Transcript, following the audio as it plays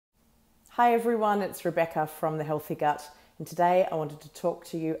Hi everyone, it's Rebecca from The Healthy Gut, and today I wanted to talk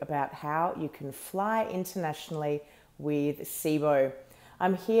to you about how you can fly internationally with SIBO.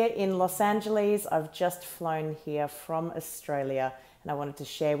 I'm here in Los Angeles. I've just flown here from Australia, and I wanted to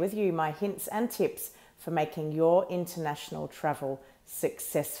share with you my hints and tips for making your international travel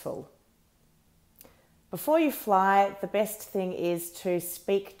successful. Before you fly, the best thing is to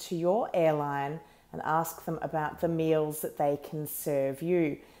speak to your airline and ask them about the meals that they can serve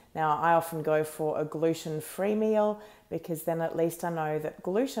you. Now, I often go for a gluten-free meal because then at least I know that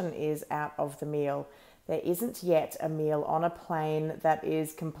gluten is out of the meal. There isn't yet a meal on a plane that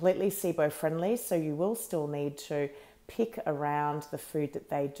is completely SIBO friendly, so you will still need to pick around the food that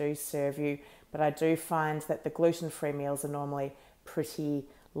they do serve you. But I do find that the gluten-free meals are normally pretty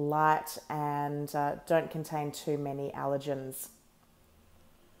light and don't contain too many allergens.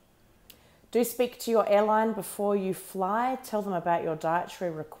 Do speak to your airline before you fly. Tell them about your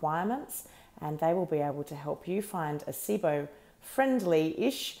dietary requirements and they will be able to help you find a SIBO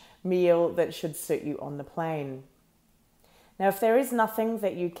friendly-ish meal that should suit you on the plane. Now, if there is nothing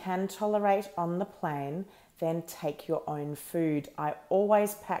that you can tolerate on the plane, then take your own food. I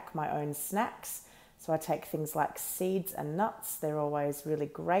always pack my own snacks. So I take things like seeds and nuts. They're always really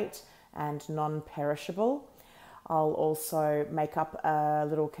great and non-perishable. I'll also make up a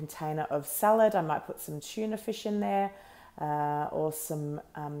little container of salad. I might put some tuna fish in there or some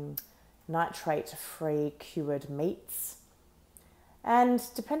nitrate-free cured meats. And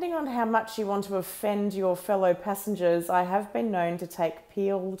depending on how much you want to offend your fellow passengers, I have been known to take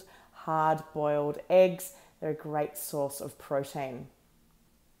peeled, hard-boiled eggs. They're a great source of protein.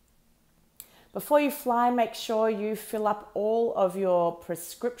 Before you fly, make sure you fill up all of your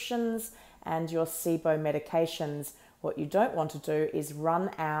prescriptions and your SIBO medications. What you don't want to do is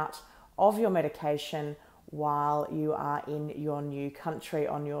run out of your medication while you are in your new country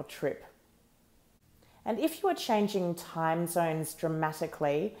on your trip. And if you are changing time zones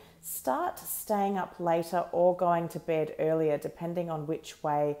dramatically, start staying up later or going to bed earlier, depending on which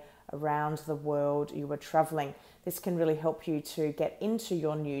way around the world you are traveling. This can really help you to get into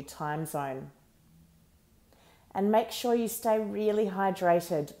your new time zone. And make sure you stay really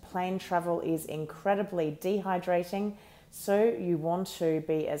hydrated. Plane travel is incredibly dehydrating, so you want to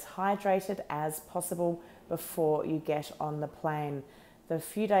be as hydrated as possible before you get on the plane. The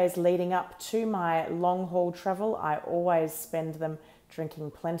few days leading up to my long haul travel, I always spend them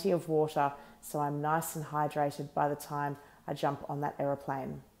drinking plenty of water, so I'm nice and hydrated by the time I jump on that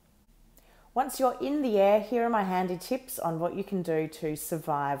aeroplane. Once you're in the air, here are my handy tips on what you can do to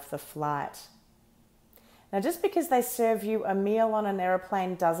survive the flight. Now, just because they serve you a meal on an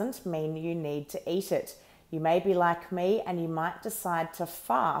aeroplane doesn't mean you need to eat it. You may be like me and you might decide to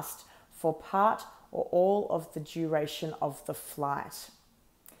fast for part or all of the duration of the flight.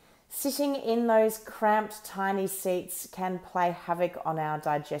 Sitting in those cramped, tiny seats can play havoc on our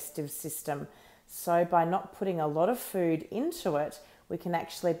digestive system. So by not putting a lot of food into it, we can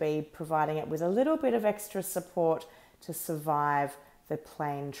actually be providing it with a little bit of extra support to survive the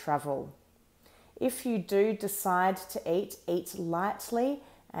plane travel. If you do decide to eat lightly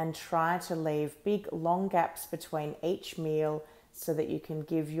and try to leave big, long gaps between each meal so that you can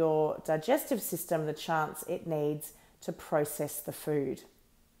give your digestive system the chance it needs to process the food.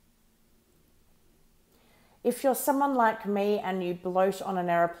 If you're someone like me and you bloat on an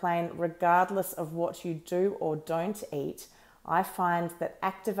aeroplane, regardless of what you do or don't eat, I find that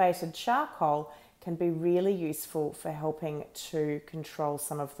activated charcoal can be really useful for helping to control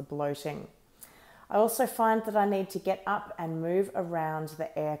some of the bloating. I also find that I need to get up and move around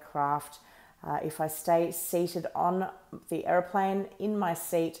the aircraft. If I stay seated on the airplane in my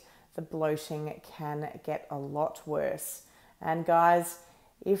seat, the bloating can get a lot worse. And guys,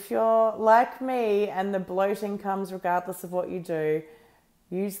 if you're like me and the bloating comes regardless of what you do,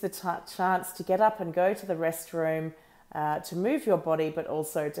 use the chance to get up and go to the restroom to move your body, but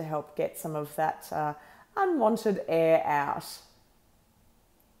also to help get some of that unwanted air out.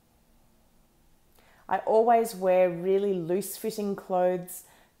 I always wear really loose-fitting clothes,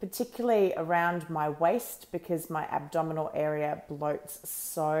 particularly around my waist, because my abdominal area bloats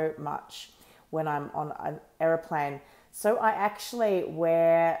so much when I'm on an aeroplane. So I actually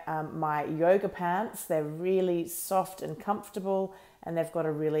wear my yoga pants. They're really soft and comfortable, and they've got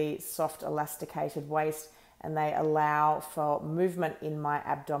a really soft elasticated waist, and they allow for movement in my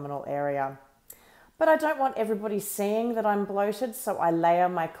abdominal area. But I don't want everybody seeing that I'm bloated, so I layer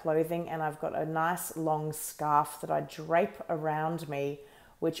my clothing and I've got a nice long scarf that I drape around me,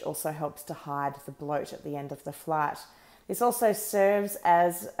 which also helps to hide the bloat at the end of the flight. This also serves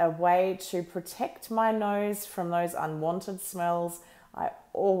as a way to protect my nose from those unwanted smells I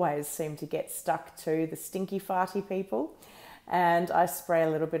always seem to get stuck to the stinky farty people, and I spray a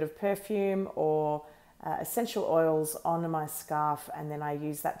little bit of perfume or essential oils on my scarf, and then I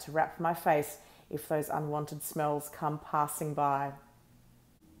use that to wrap my face if those unwanted smells come passing by.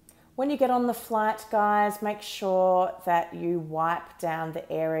 When you get on the flight, guys, make sure that you wipe down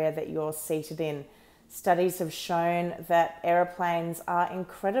the area that you're seated in. Studies have shown that aeroplanes are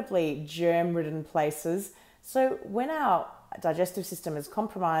incredibly germ-ridden places, so when our digestive system is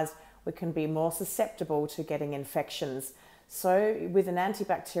compromised, we can be more susceptible to getting infections. So with an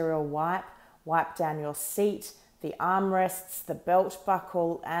antibacterial wipe, wipe down your seat, the armrests, the belt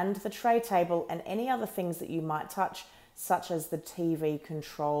buckle, and the tray table, and any other things that you might touch, such as the TV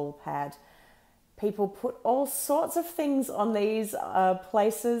control pad. People put all sorts of things on these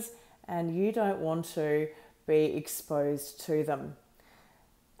places, and you don't want to be exposed to them.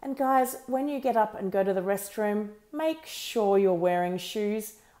 And guys, when you get up and go to the restroom, make sure you're wearing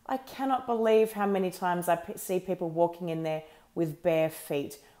shoes. I cannot believe how many times I see people walking in there with bare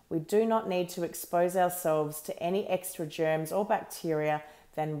feet. We do not need to expose ourselves to any extra germs or bacteria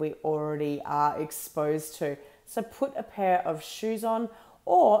than we already are exposed to. So put a pair of shoes on,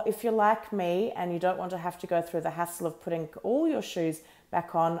 or if you're like me and you don't want to have to go through the hassle of putting all your shoes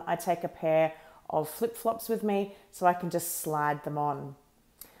back on, I take a pair of flip-flops with me so I can just slide them on.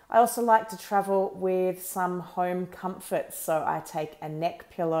 I also like to travel with some home comforts, so I take a neck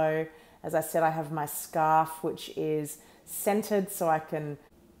pillow. As I said, I have my scarf, which is scented so I can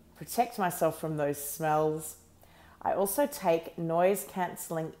protect myself from those smells. I also take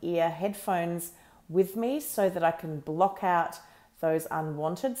noise-cancelling ear headphones with me so that I can block out those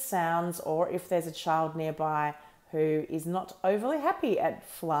unwanted sounds, or if there's a child nearby who is not overly happy at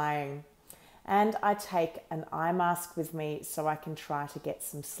flying. And I take an eye mask with me so I can try to get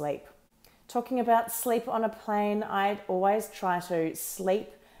some sleep. Talking about sleep on a plane, I always try to sleep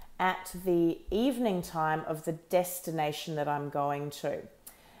at the evening time of the destination that I'm going to.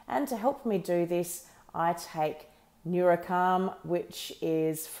 And to help me do this, I take Neurocalm, which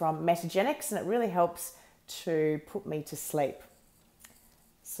is from Metagenics, and it really helps to put me to sleep.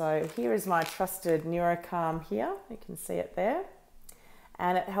 So here is my trusted Neurocalm here. You can see it there.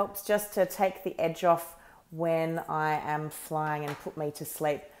 And it helps just to take the edge off when I am flying and put me to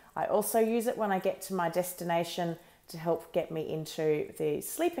sleep. I also use it when I get to my destination to help get me into the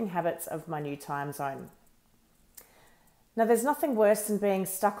sleeping habits of my new time zone. Now, there's nothing worse than being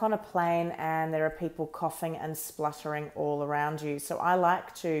stuck on a plane and there are people coughing and spluttering all around you. So I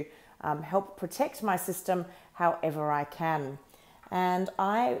like to help protect my system however I can. And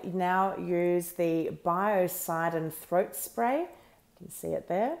I now use the Biocidin throat spray. You can see it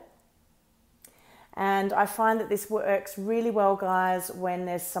there. And I find that this works really well, guys, when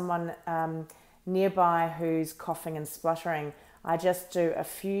there's someone nearby who's coughing and spluttering. I just do a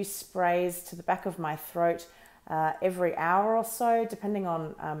few sprays to the back of my throat every hour or so, depending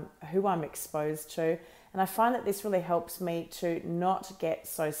on who I'm exposed to. And I find that this really helps me to not get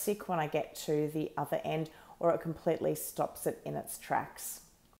so sick when I get to the other end, or it completely stops it in its tracks.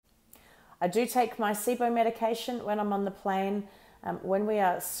 I do take my SIBO medication when I'm on the plane. When we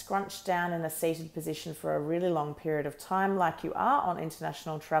are scrunched down in a seated position for a really long period of time, like you are on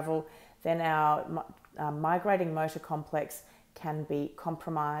international travel, then our migrating motor complex can be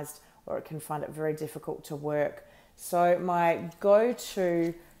compromised, or it can find it very difficult to work. So my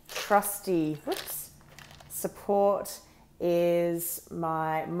go-to trusty support is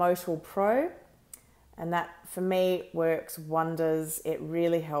my Motul Pro, and that for me works wonders. It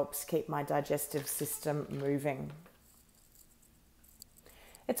really helps keep my digestive system moving.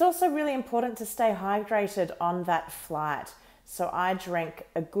 It's also really important to stay hydrated on that flight. So I drink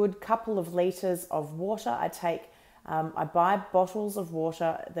a good couple of litres of water. I buy bottles of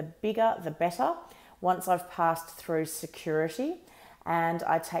water, the bigger the better, once I've passed through security, and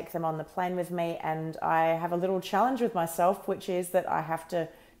I take them on the plane with me, and I have a little challenge with myself, which is that I have to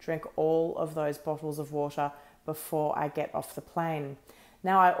drink all of those bottles of water before I get off the plane.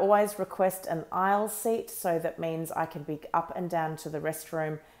 Now, I always request an aisle seat, so that means I can be up and down to the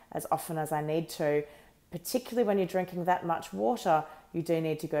restroom as often as I need to. Particularly when you're drinking that much water, you do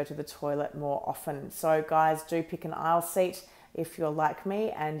need to go to the toilet more often. So guys, do pick an aisle seat if you're like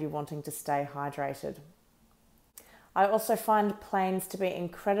me and you're wanting to stay hydrated. I also find planes to be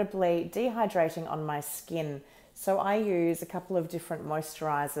incredibly dehydrating on my skin. So I use a couple of different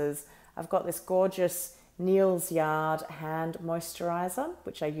moisturizers. I've got this gorgeous Neal's Yard hand moisturizer,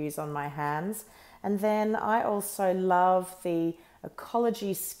 which I use on my hands. And then I also love the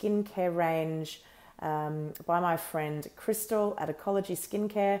Ecology skincare range by my friend Crystal at Ecology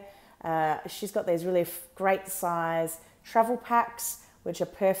Skincare. She's got these really great size travel packs which are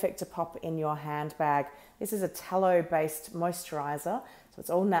perfect to pop in your handbag. This is a tallow-based moisturizer, so it's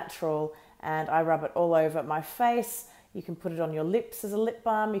all natural, and I rub it all over my face. You can put it on your lips as a lip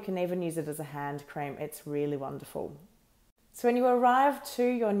balm. You can even use it as a hand cream. It's really wonderful. So when you arrive to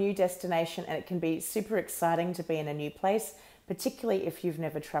your new destination, and it can be super exciting to be in a new place, particularly if you've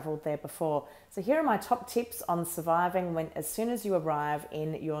never traveled there before. So here are my top tips on surviving as soon as you arrive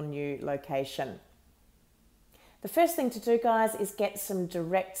in your new location. The first thing to do, guys, is get some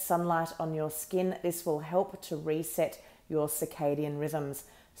direct sunlight on your skin. This will help to reset your circadian rhythms.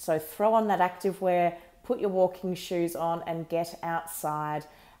 So throw on that activewear, put your walking shoes on, and get outside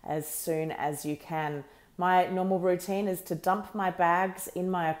as soon as you can. My normal routine is to dump my bags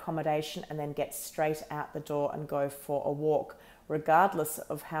in my accommodation and then get straight out the door and go for a walk, regardless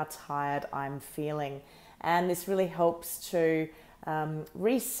of how tired I'm feeling. And this really helps to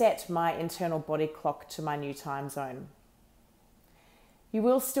reset my internal body clock to my new time zone. You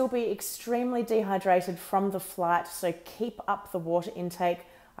will still be extremely dehydrated from the flight, so keep up the water intake.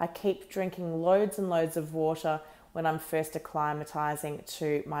 I keep drinking loads and loads of water when I'm first acclimatizing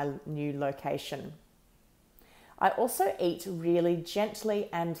to my new location. I also eat really gently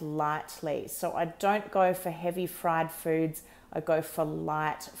and lightly, so I don't go for heavy fried foods, I go for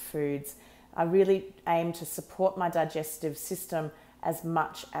light foods. I really aim to support my digestive system as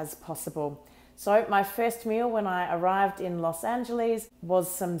much as possible. So my first meal when I arrived in Los Angeles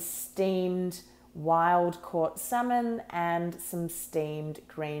was some steamed wild caught salmon and some steamed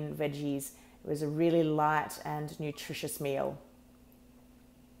green veggies. It was a really light and nutritious meal.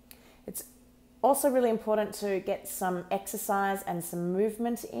 It's also really important to get some exercise and some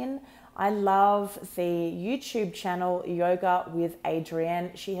movement in. I love the YouTube channel Yoga with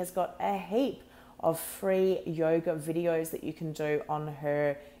Adrienne. She has got a heap of free yoga videos that you can do on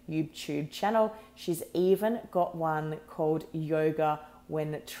her YouTube channel. She's even got one called Yoga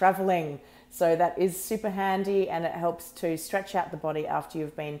When Traveling. So that is super handy, and it helps to stretch out the body after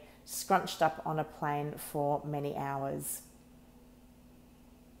you've been scrunched up on a plane for many hours.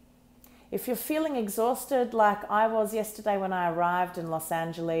 If you're feeling exhausted like I was yesterday when I arrived in Los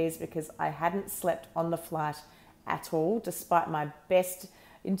Angeles because I hadn't slept on the flight at all, despite my best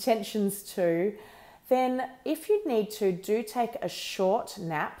intentions to, then if you need to, do take a short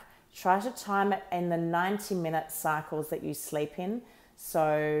nap. Try to time it in the 90-minute cycles that you sleep in.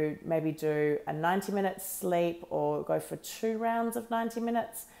 So maybe do a 90-minute sleep or go for 2 rounds of 90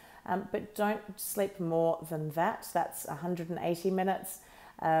 minutes, but don't sleep more than that. That's 180 minutes.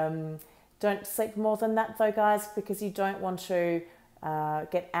 Don't sleep more than that though, guys, because you don't want to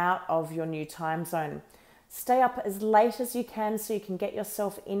get out of your new time zone. Stay up as late as you can so you can get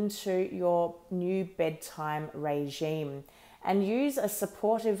yourself into your new bedtime regime, and use a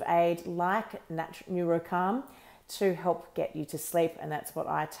supportive aid like NeuroCalm to help get you to sleep. And that's what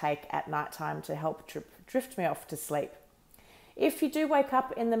I take at nighttime to help drift me off to sleep. If you do wake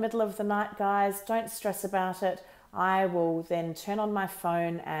up in the middle of the night, guys, don't stress about it. I will then turn on my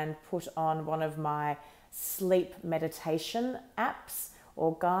phone and put on one of my sleep meditation apps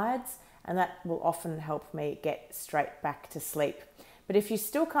or guides, and that will often help me get straight back to sleep. But if you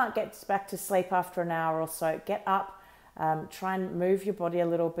still can't get back to sleep after an hour or so, get up, try and move your body a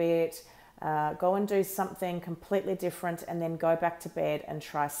little bit, go and do something completely different, and then go back to bed and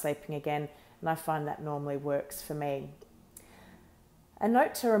try sleeping again. And I find that normally works for me. A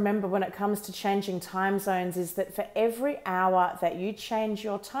note to remember when it comes to changing time zones is that for every hour that you change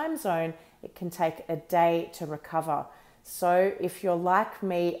your time zone, it can take a day to recover. So if you're like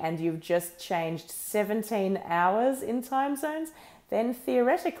me and you've just changed 17 hours in time zones, then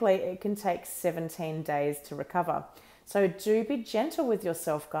theoretically it can take 17 days to recover. So do be gentle with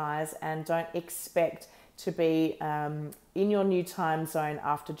yourself, guys, and don't expect to be in your new time zone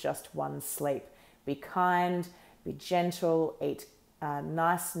after just one sleep. Be kind, be gentle, eat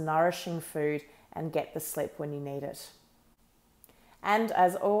nice, nourishing food, and get the sleep when you need it. And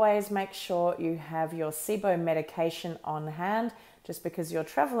as always, make sure you have your SIBO medication on hand. Just because you're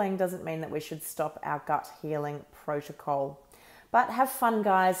traveling doesn't mean that we should stop our gut healing protocol. But have fun,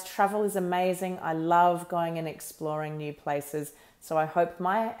 guys. Travel is amazing. I love going and exploring new places. So I hope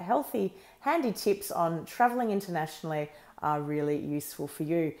my handy tips on traveling internationally are really useful for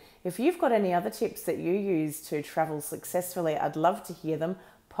you. If you've got any other tips that you use to travel successfully, I'd love to hear them.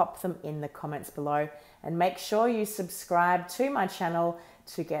 Pop them in the comments below, and make sure you subscribe to my channel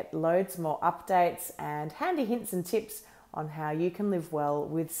to get loads more updates and handy hints and tips on how you can live well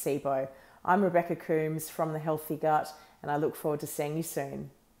with SIBO. I'm Rebecca Coombs from The Healthy Gut, and I look forward to seeing you soon.